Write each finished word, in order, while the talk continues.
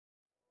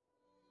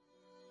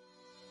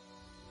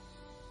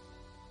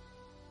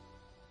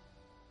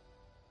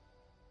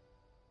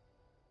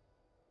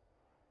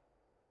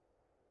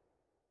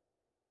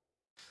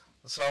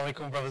Assalamu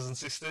alaikum, brothers and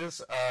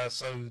sisters.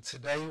 So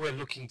today we're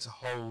looking to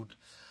hold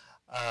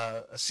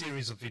a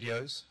series of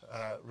videos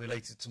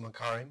related to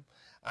Makarim,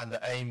 and the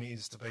aim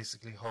is to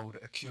basically hold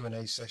a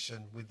Q&A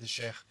session with the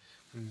Shaykh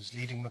who's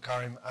leading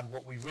Makarim, and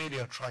what we really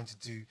are trying to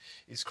do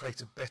is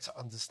create a better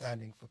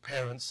understanding for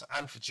parents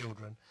and for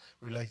children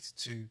related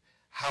to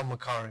how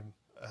Makarim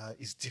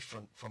is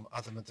different from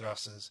other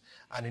madrasas,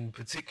 and in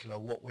particular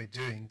what we're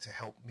doing to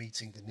help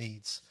meeting the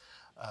needs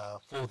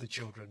for the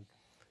children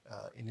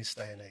in this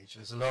day and age.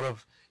 There's a lot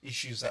of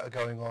issues that are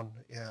going on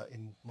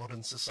in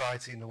modern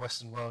society in the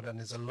Western world, and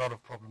there's a lot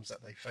of problems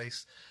that they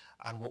face,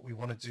 and what we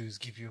want to do is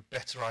give you a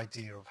better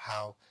idea of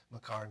how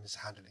Makarim is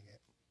handling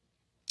it.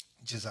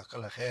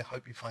 Jazakallah khair.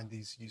 Hope you find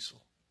these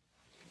useful.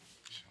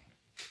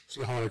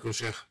 Assalamu alaikum,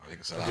 Shaykh.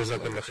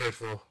 Jazakallah khair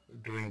for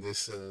doing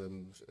this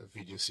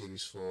video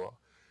series for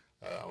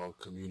our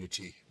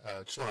community.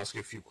 Just want to ask you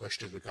a few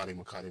questions regarding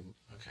Makarim.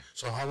 Okay.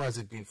 So how has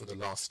it been for the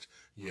last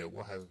year?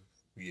 What have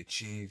we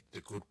achieved, the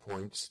good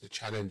points, the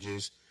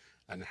challenges,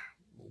 and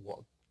what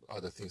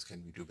other things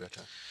can we do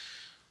better?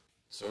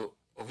 So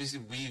obviously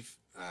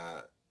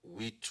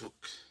we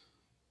took,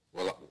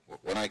 well,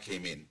 when I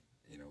came in,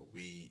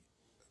 we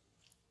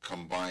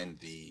combined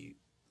the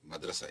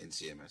madrasa in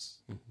CMS,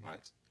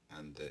 right,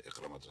 and the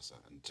Iqra madrasa,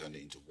 and turned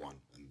it into one,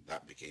 and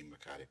that became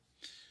Makarim.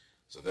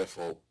 So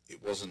therefore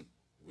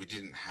we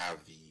didn't have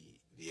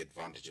the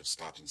advantage of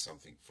starting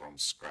something from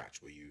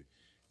scratch, where you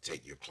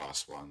take your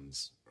class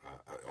ones,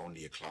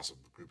 only a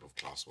group of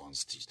class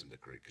ones, teach them the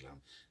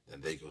curriculum, then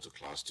they go to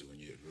class 2 and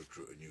you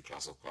recruit a new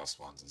class of class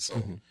ones, and so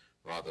on.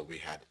 Rather, we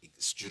had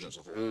students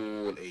of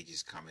all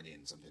ages coming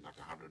in, something like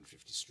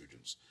 150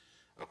 students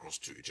across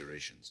 2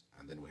 iterations,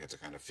 and then we had to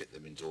kind of fit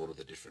them into all of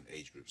the different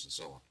age groups and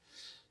so on.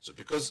 So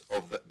because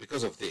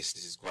of this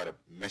is quite a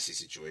messy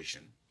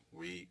situation.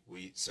 We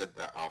said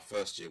that our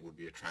first year would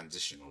be a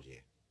transitional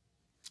year.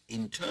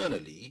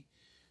 Internally,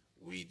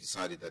 we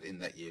decided that in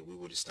that year we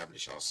would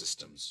establish our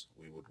systems,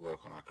 we would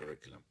work on our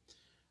curriculum,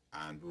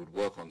 and we would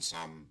work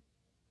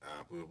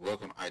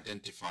on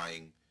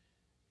identifying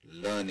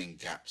learning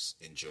gaps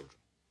in children,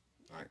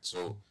 right?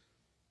 So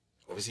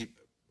obviously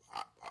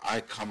I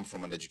come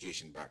from an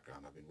education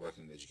background. I've been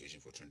working in education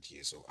for 20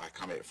 years, so I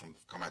come at it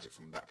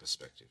from that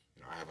perspective.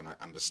 I have an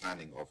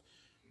understanding of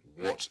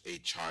what a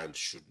child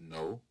should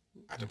know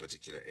at a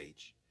particular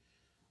age,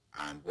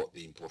 and what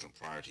the important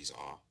priorities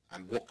are,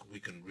 and what we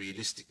can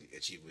realistically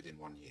achieve within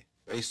 1 year.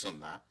 Based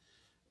on that,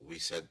 we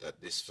said that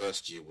this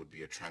first year would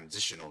be a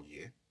transitional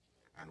year,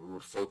 and we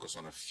would focus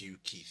on a few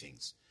key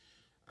things.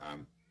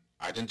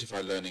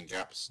 Identify learning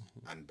gaps,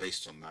 and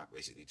based on that,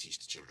 basically teach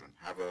the children.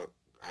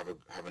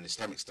 Have an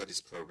Islamic studies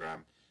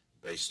program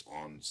based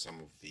on some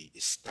of the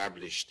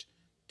established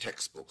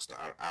textbooks that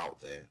are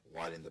out there,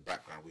 while in the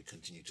background we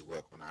continue to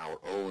work on our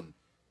own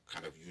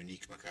kind of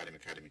unique Makarim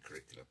Academy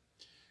curriculum.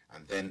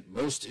 And then,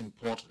 most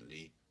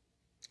importantly,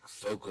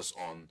 focus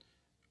on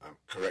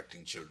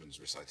correcting children's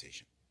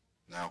recitation.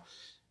 Now,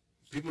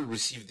 people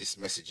receive this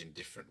message in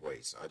different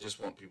ways. I just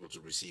want people to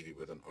receive it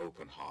with an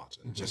open heart,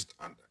 and just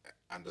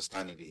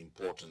understanding the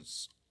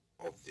importance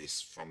of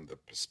this from the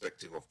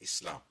perspective of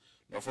Islam,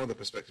 not from the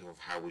perspective of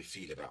how we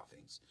feel about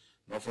things,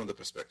 not from the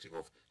perspective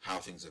of how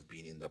things have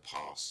been in the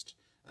past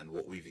and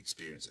what we've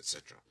experienced,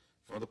 etc.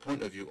 From the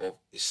point of view of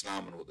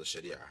Islam and what the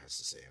Sharia has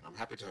to say. And I'm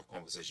happy to have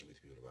conversation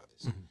with people about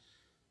this.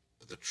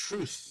 But the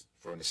truth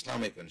from an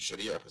Islamic and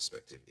Sharia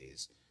perspective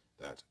is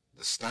that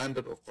the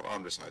standard of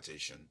Quran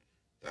recitation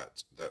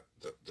that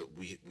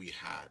we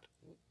had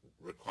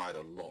required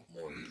a lot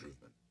more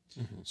improvement.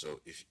 So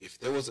if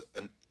there was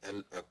a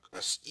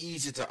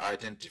easy to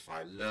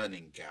identify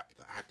learning gap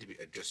that had to be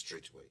addressed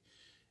straight away,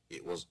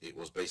 it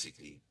was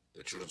basically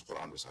the children's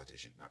Quran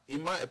recitation. Now,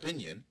 in my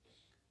opinion,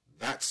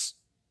 that's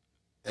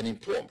an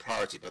important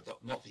priority, but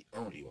not the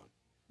only one.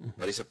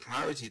 But it's a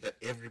priority that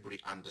everybody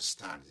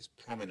understands, is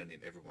prominent in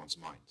everyone's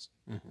minds.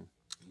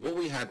 What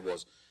we had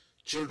was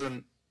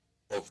children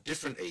of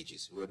different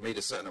ages who had made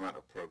a certain amount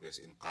of progress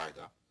in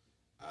Qaida,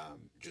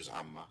 Juz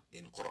Amma,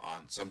 in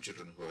Quran, some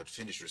children who had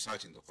finished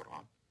reciting the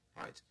Quran,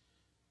 right?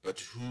 But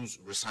whose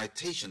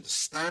recitation, the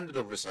standard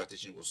of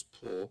recitation, was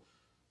poor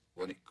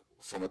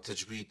from a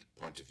tajweed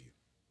point of view,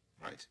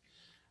 right?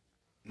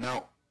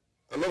 Now,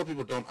 a lot of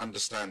people don't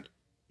understand,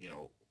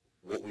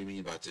 what we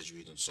mean by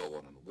tajweed and so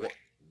on, and what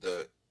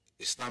the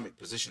Islamic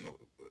position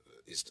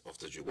of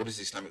tajweed. What is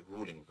the Islamic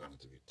ruling regarding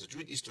tajweed?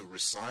 Tajweed is to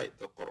recite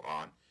the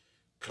Quran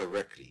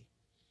correctly,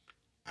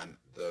 and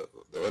the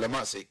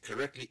ulama say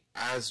correctly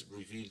as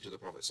revealed to the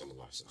Prophet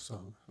sallallahu alaihi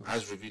wasallam,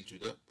 as revealed to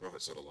the Prophet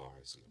sallallahu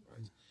alaihi wasallam,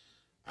 right?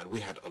 And we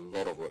had a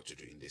lot of work to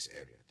do in this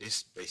area.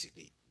 This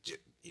basically,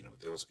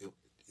 there was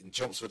in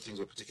Chelmsford things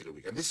were particularly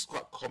weak, and this is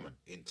quite common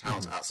in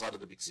towns outside of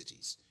the big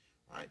cities,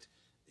 right?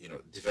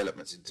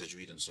 Developments in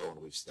tajweed and so on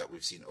that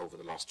we've seen over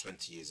the last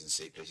 20 years in,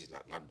 say, places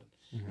like London.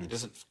 It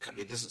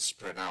doesn't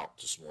spread out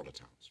to smaller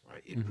towns,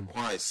 right? It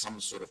requires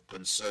some sort of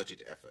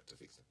concerted effort to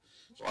fix it.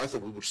 So I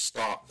thought we would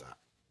start that,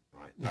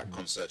 right? That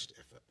concerted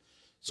effort.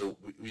 So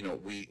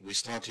we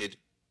started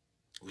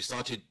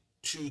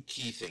 2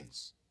 key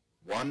things.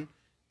 One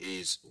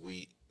is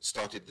we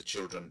started the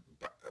children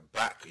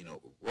back,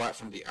 right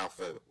from the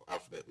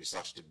alphabet, we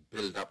started to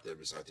build up their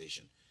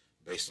recitation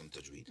based on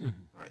tajweed,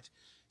 right?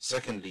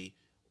 Secondly,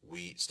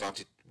 we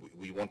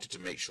wanted to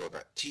make sure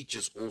that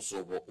teachers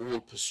also were all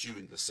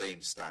pursuing the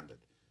same standard.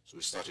 So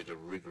we started a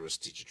rigorous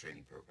teacher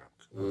training program.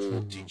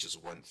 All teachers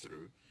went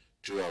through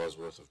 2 hours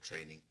worth of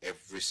training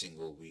every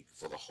single week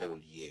for the whole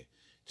year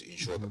to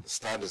ensure that the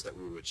standards that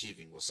we were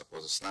achieving was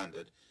a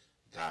standard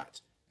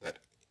that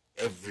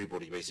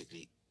everybody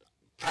basically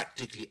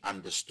practically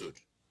understood.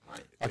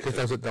 Right? I guess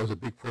that was a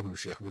big problem,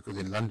 Sheikh, because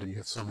in London you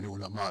have so many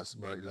ulamas,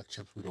 but like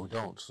chaps we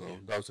don't. So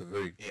that was a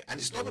very and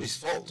it's nobody's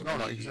fault.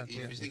 No, exactly.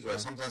 If you think about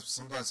it,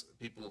 sometimes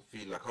people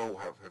feel like, oh,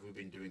 have we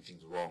been doing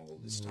things wrong all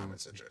this time,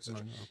 etc.,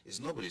 etc. No. It's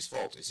nobody's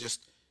fault. It's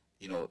just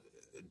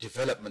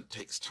development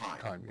takes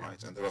time,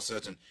 right? And there are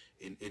certain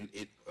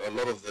a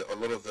lot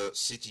of the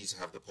cities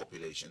have the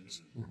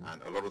populations,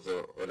 and a lot of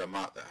the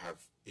ulama that have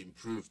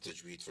improved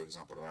tajweed, for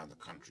example, around the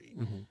country,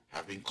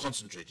 have been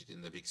concentrated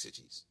in the big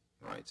cities,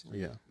 right?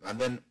 Yeah. And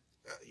then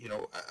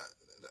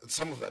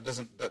some of that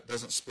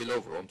doesn't spill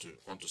over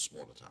onto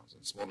smaller towns.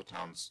 In smaller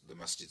towns, the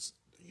masjids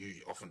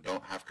often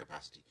don't have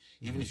capacity.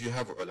 Even if you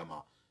have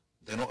ulama,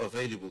 they're not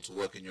available to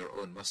work in your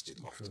own masjid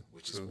often,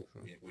 which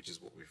is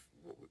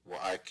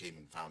what I came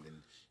and found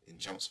in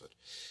Chelmsford.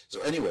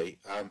 So anyway,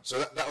 so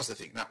that was the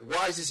thing. Now,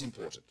 why is this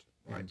important,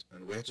 right?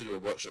 And we had to do a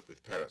workshop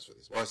with parents for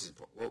this. Why is this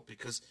important? Well,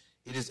 because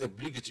it is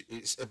obligatory.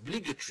 It's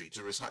obligatory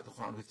to recite the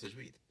Quran with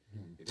tajweed.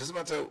 It doesn't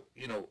matter,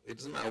 it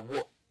doesn't matter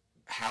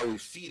how we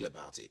feel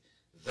about it.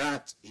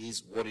 That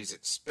is what is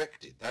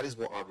expected. That is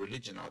what our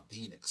religion, our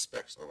deen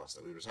expects of us,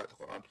 that we recite the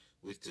Quran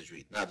with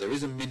tajweed. Now, there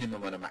is a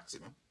minimum and a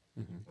maximum,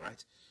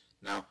 right?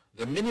 Now,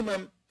 the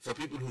minimum for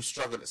people who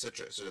struggle,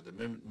 etc., the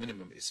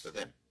minimum is for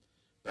them.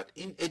 But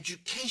in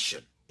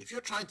education, if you're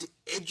trying to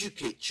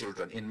educate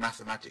children in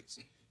mathematics,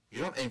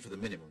 you don't aim for the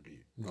minimum, do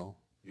you? No.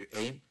 You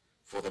aim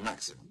for the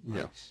maximum.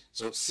 Right? Yeah.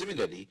 So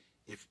similarly,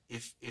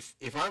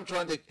 if I'm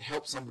trying to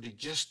help somebody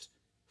just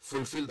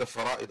fulfill the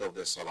fara'id of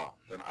their salah,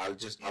 then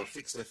I'll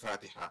fix their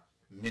Fatiha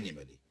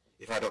minimally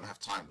if I don't have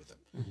time with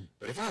them.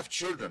 But if I have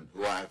children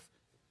who I have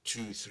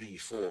 2, 3,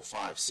 4,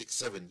 5, 6,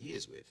 7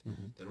 years with,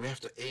 then we have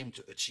to aim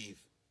to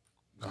achieve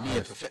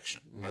near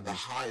perfection at the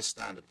highest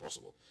standard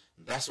possible.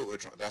 And that's what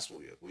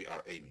we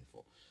are aiming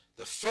for.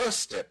 The first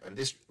step, and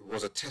this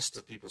was a test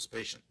of people's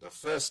patience, the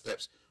first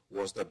steps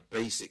was the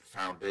basic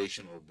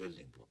foundational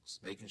building blocks,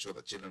 making sure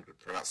that children could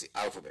pronounce the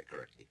alphabet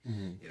correctly,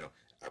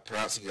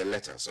 pronouncing a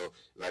letter. So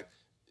like,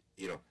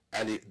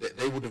 alif,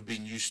 they would have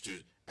been used to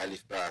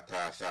alif, ba,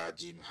 ta, tha,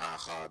 jim, ha,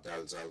 kha,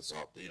 dal, zal,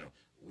 za.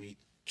 We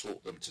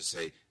taught them to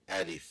say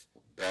alif,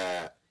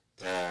 ba,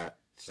 ta,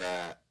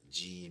 tha,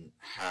 jim,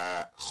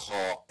 ha,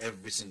 kha,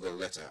 every single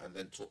letter, and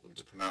then taught them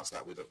to pronounce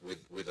that with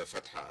a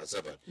fatha, a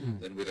zabar,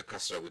 then with a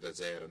kasra, with a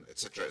zair, and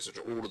etc.,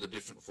 etc., all of the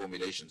different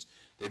formulations.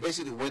 They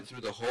basically went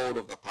through the whole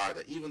of the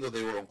qaida, even though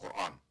they were on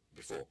Quran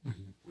before.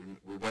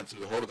 We went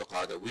through the whole of the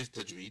qaida with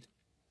tajweed,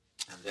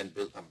 and then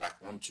built them back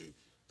onto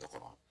the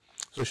Quran.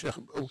 So, Sheikh,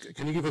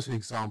 can you give us an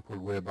example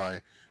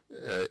whereby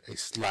a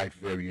slight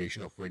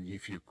variation of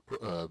if you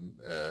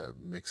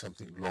make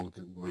something long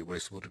where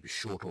it's supposed to be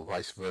short, or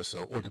vice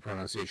versa, or the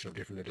pronunciation of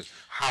different letters,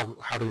 how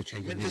do they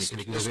change the meaning? Can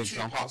you give us an example? There's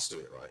two parts to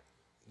it,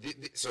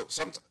 right? So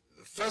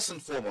first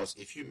and foremost,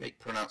 if you make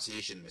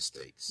pronunciation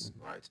mistakes,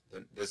 right,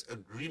 then there's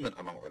agreement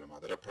among ulama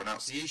that a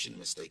pronunciation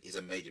mistake is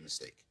a major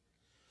mistake.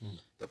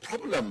 The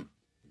problem,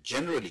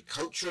 generally,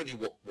 culturally,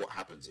 what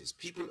happens is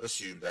people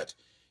assume that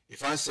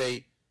if I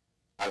say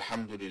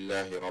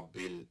Alhamdulillahi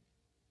Rabbil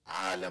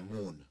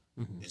Alamoon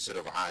instead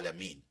of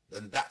Alameen,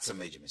 then that's a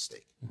major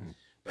mistake.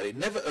 But it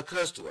never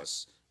occurs to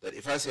us that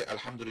if I say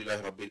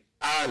Alhamdulillahi Rabbil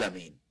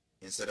Alameen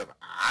instead of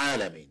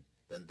Alameen,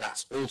 then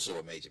that's also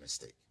a major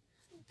mistake.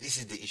 This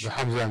is the issue. The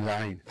Hamza and the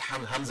Ain. The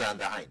Hamza and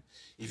the Ain.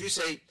 If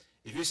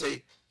you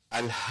say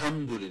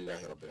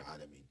Alhamdulillahi Rabbil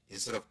Alameen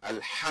instead of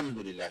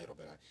Alhamdulillahi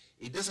Rabbil Alameen,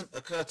 it doesn't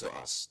occur to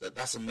us that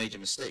that's a major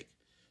mistake.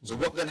 So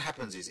what then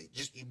happens is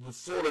we've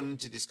fallen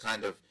into this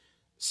kind of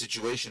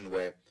situation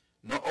where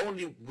not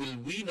only will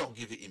we not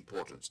give it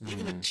importance,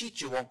 even a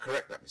teacher won't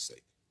correct that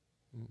mistake.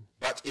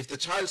 But if the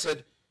child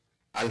said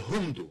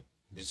Alhamdu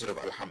instead of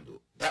Alhamdu,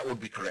 that would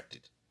be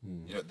corrected.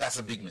 That's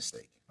a big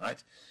mistake,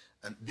 right?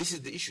 And this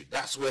is the issue.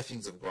 That's where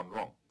things have gone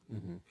wrong.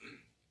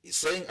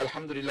 Saying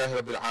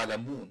Alhamdulillahi Rabbil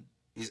Alamoon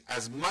is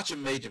as much a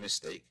major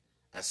mistake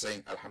as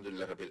saying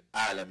Alhamdulillahi Rabbil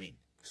Alameen.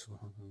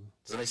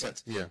 Does that make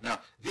sense? Yeah. Now,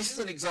 this is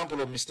an example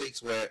of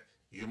mistakes where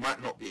you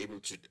might not be able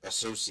to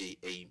associate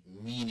a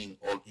meaning,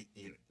 or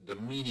the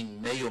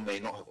meaning may or may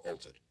not have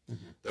altered.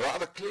 There are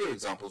other clear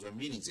examples where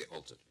meanings get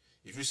altered.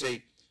 If you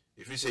say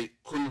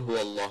Kul huwa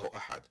Allahu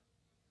ahad,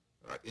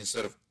 right,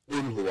 instead of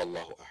Ul huwa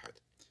Allahu ahad,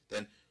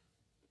 then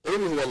Ul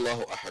huwa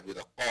Allahu ahad with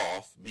a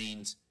qaf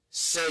means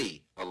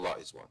say Allah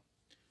is one.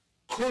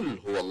 Kul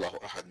huwa Allahu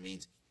ahad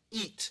means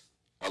eat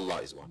Allah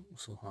is one.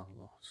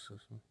 Subhanallah.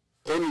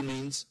 Qul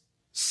means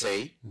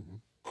say,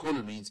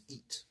 Kul means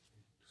eat.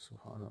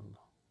 Subhanallah.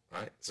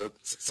 Right? So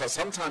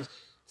sometimes,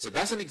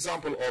 that's an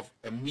example of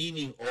a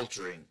meaning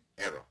altering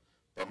error.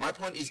 But my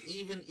point is,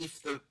 even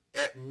if the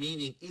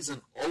meaning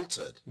isn't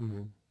altered,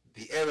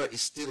 the error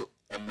is still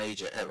a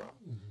major error.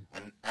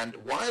 And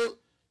while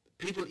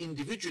people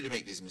individually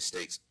make these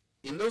mistakes,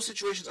 in those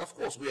situations, of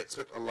course, we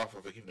expect Allah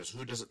for forgiveness.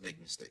 Who doesn't make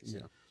mistakes?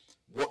 Yeah.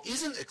 What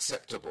isn't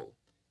acceptable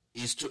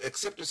is to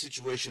accept a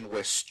situation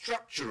where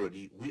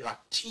structurally we are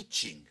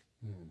teaching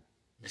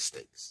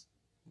mistakes,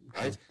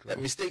 right? That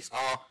mistakes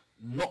are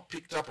not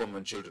picked up on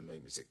when children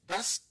make mistakes.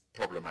 That's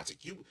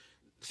problematic. You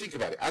think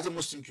about it. As a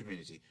Muslim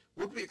community,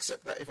 would we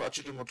accept that if our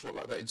children were taught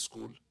like that in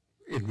school?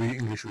 In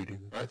English reading.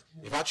 Right?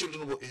 If our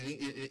children were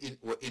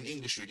in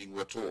English reading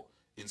were taught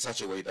in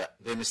such a way that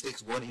their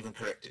mistakes weren't even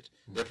corrected,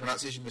 their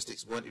pronunciation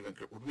mistakes weren't even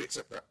corrected, would we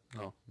accept that?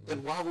 No.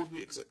 Then why would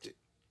we accept it?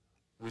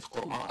 With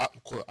Quran.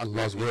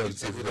 Allah's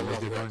words. With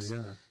Allah's words.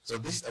 Yeah. So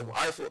this,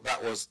 I thought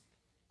that was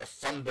a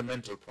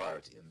fundamental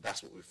priority, and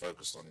that's what we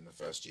focused on in the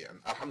first year. And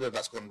alhamdulillah,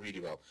 that's gone really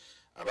well.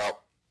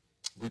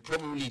 We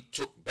probably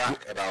took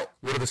back about...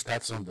 What are the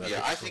stats on that?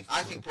 Yeah, I think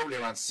probably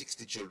around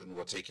 60 children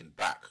were taken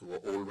back who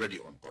were already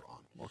on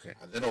Quran. Okay.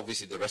 And then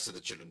obviously the rest of the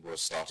children were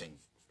starting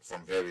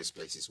from various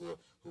places who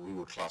we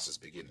would class as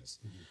beginners.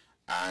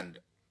 And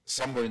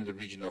somewhere in the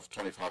region of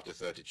 25 to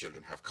 30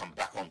 children have come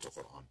back onto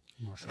Quran.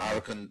 And I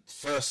reckon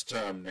first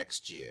term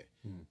next year,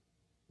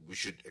 we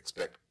should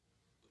expect,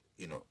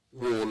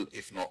 all,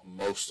 if not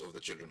most of the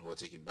children who are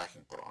taking back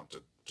in Quran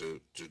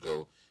to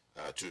go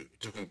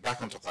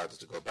back onto Qaeda,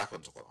 to go back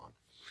onto Quran.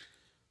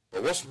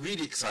 But what's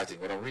really exciting,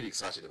 what I'm really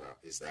excited about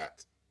is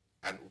that,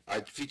 and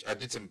I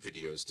did some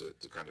videos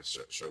to kind of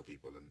show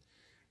people, and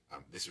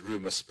this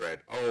rumor spread,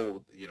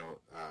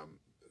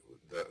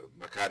 the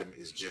Makarim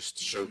is just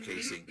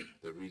showcasing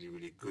the really,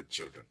 really good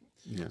children.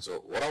 Yeah.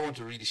 So what I want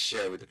to really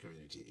share with the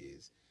community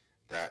is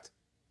that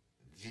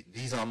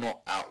these are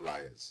not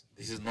outliers.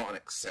 This is not an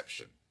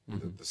exception.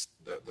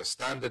 The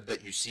standard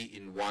that you see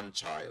in one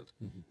child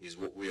is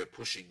what we are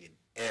pushing in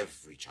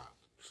every child.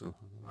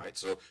 Right?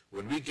 So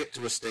when we get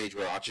to a stage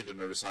where our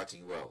children are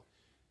reciting well,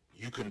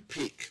 you can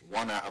pick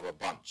one out of a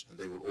bunch and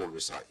they will all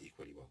recite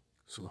equally well.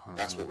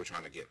 That's what we're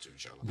trying to get to,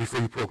 inshallah.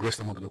 Before you progress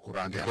them onto the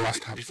Quran, they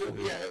must have...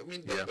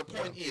 The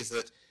point is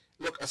that,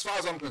 look, as far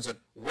as I'm concerned,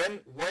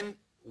 when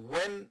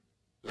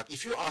like,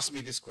 if you ask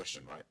me this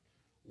question, right,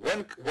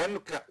 when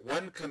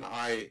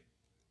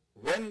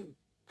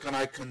can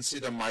I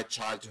consider my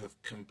child to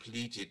have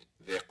completed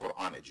their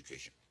Quran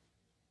education?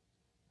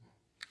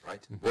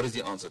 Right? What is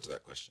the answer to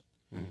that question?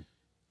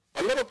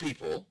 For a lot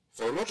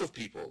of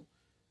people,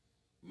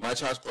 my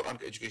child's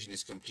Quran education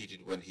is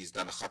completed when he's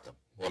done a khatam,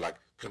 or like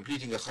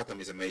completing a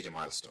khatam is a major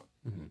milestone.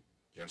 Do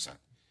you understand?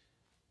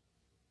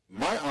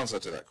 My answer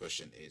to that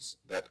question is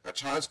that a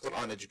child's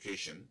Quran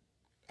education,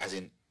 as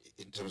in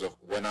terms of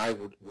when I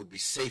would be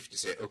safe to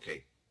say,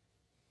 okay,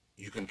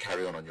 you can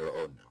carry on your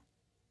own now,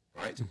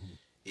 right?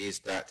 Is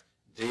that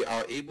they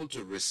are able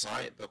to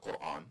recite the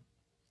Quran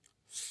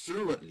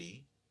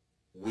fluently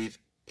with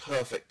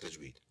perfect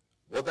tajweed.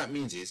 What that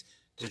means is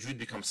tajweed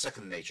becomes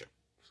second nature.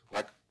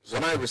 Like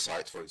when I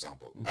recite, for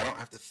example, I don't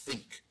have to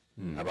think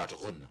about a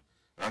ghunnah.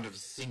 I don't have to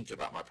think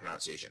about my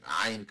pronunciation.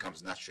 Ayn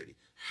comes naturally,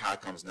 ha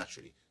comes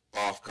naturally,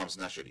 qaf comes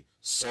naturally,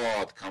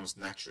 sad comes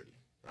naturally,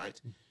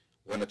 right?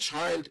 When a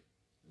child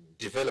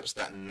develops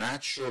that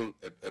natural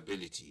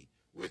ability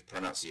with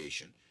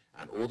pronunciation,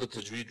 and all the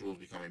tajweed rules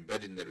become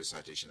embedded in their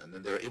recitation, and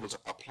then they're able to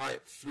apply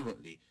it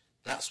fluently,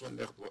 that's when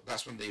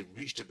they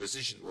reach a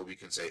position where we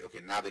can say, okay,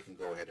 now they can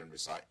go ahead and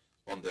recite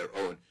on their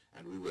own,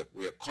 and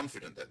we are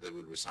confident that they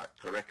will recite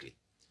correctly.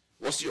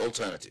 What's the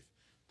alternative?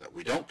 That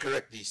we don't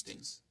correct these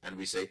things, and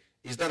we say,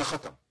 is that a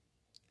khatam?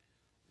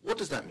 What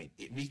does that mean?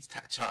 It means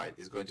that child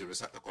is going to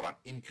recite the Quran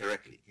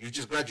incorrectly. You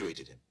just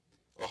graduated him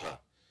or her.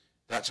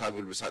 That child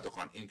will recite the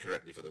Quran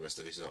incorrectly for the rest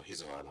of his or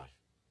her life.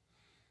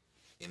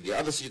 In the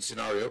other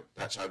scenario,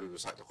 that child will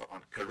recite the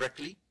Quran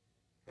correctly,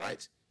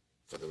 right,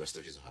 for the rest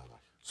of his or her life.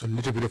 So a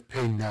little bit of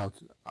pain now,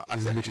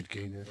 unlimited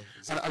gain there.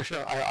 Exactly.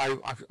 And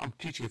actually, I'm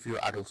teaching a few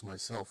adults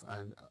myself,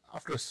 and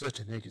after a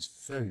certain age, it's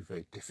very,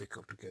 very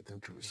difficult to get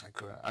them to recite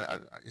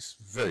Quran. It's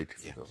very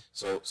difficult.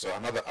 Yeah. So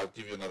I'll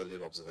give you another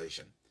little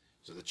observation.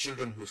 So the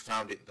children who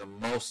found it the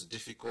most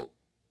difficult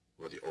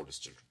were the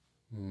oldest children.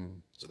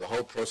 So the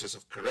whole process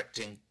of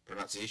correcting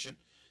pronunciation,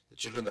 the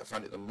children that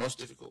found it the most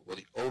difficult were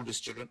the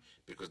oldest children,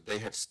 because they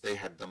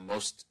had the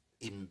most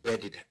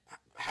embedded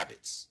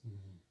habits.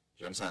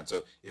 Do you understand?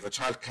 So if a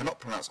child cannot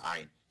pronounce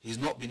ayn, he's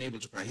not been able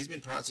to pronounce. He's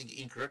been pronouncing it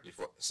incorrectly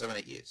for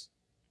 7-8 years,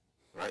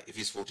 right? If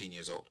he's 14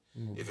 years old.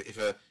 Like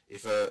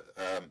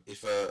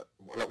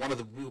one of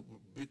the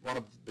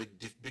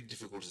big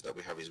difficulties that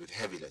we have is with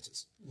heavy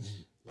letters.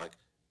 Like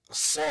a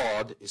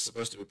sad is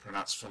supposed to be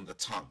pronounced from the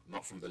tongue,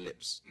 not from the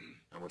lips,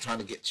 and we're trying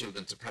to get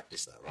children to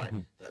practice that, right?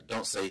 That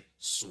don't say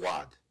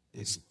swad,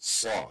 it's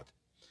sad.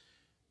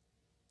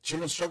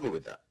 Children struggle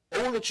with that.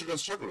 All the children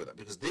struggle with that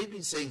because they've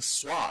been saying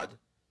swad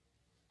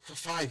for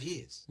 5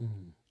 years,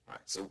 right?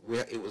 So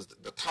it was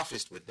the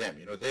toughest with them.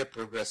 Their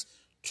progress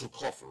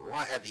took off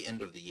right at the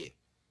end of the year,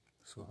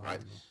 right?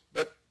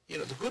 But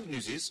the good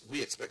news is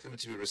we expect them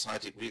to be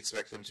recited. We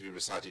expect them to be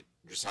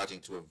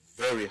reciting to a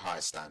very high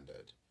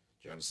standard.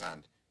 Do you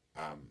understand?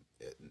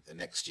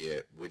 next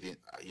year. Within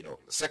the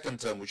second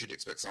term, we should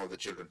expect some of the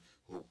children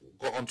who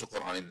got onto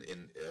Quran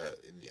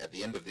at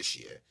the end of this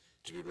year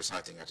to be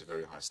reciting at a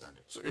very high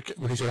standard. So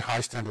when you say high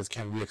standards,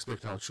 can we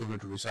expect our children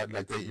to recite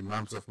like the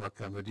Imams of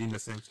Makkah and Medina,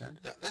 same standard?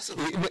 So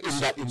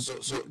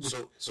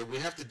we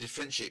have to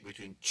differentiate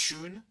between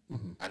tune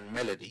and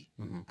melody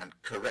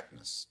and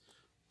correctness.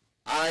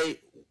 I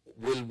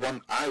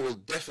will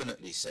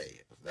definitely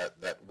say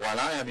that while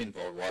I am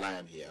involved, while I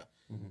am here,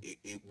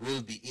 it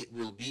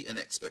will be an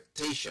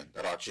expectation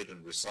that our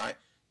children recite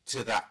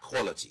to that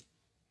quality.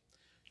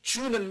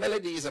 Tune and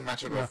melody is a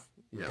matter of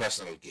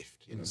personal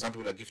gift. Some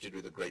people are gifted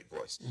with a great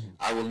voice.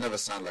 I will never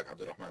sound like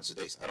Abdurrahman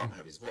Sudais. I don't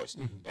have his voice,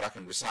 but I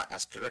can recite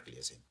as correctly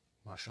as him.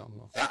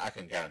 MashaAllah. That I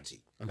can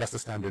guarantee. And that's the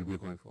standard we're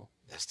going for.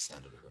 That's the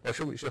standard we're Well,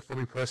 going for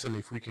me personally,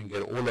 if we can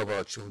get all of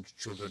our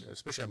children,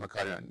 especially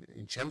Makarim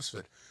in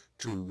Chelmsford,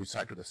 to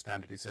recite to the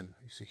standard, it's a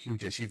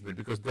huge achievement,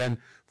 because then,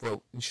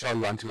 for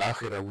inshallah until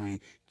Akhirah,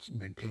 we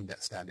maintain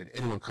that standard.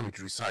 Anyone coming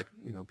to recite,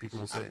 people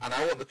will say. And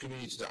I want the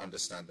community to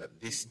understand that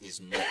this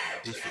is not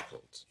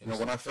difficult.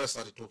 When I first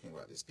started talking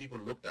about this, people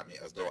looked at me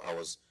as though I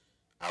was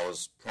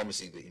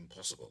promising the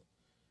impossible.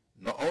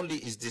 Not only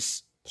is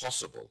this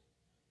possible,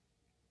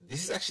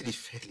 this is actually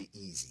fairly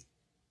easy.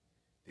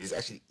 This is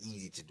actually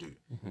easy to do.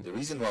 The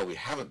reason why we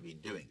haven't been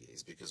doing it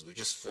is because we've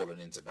just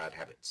fallen into bad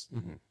habits. Do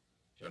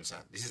you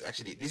understand? This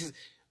is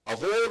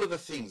of all of the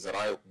things that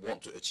I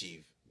want to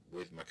achieve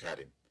with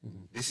Makarim,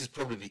 this is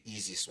probably the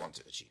easiest one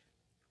to achieve.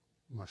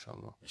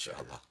 MashaAllah.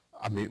 Inshallah.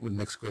 I mean, with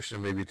next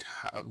question, maybe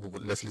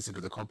let's listen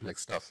to the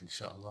complex stuff,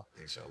 inshallah.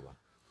 Inshallah.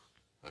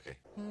 Okay.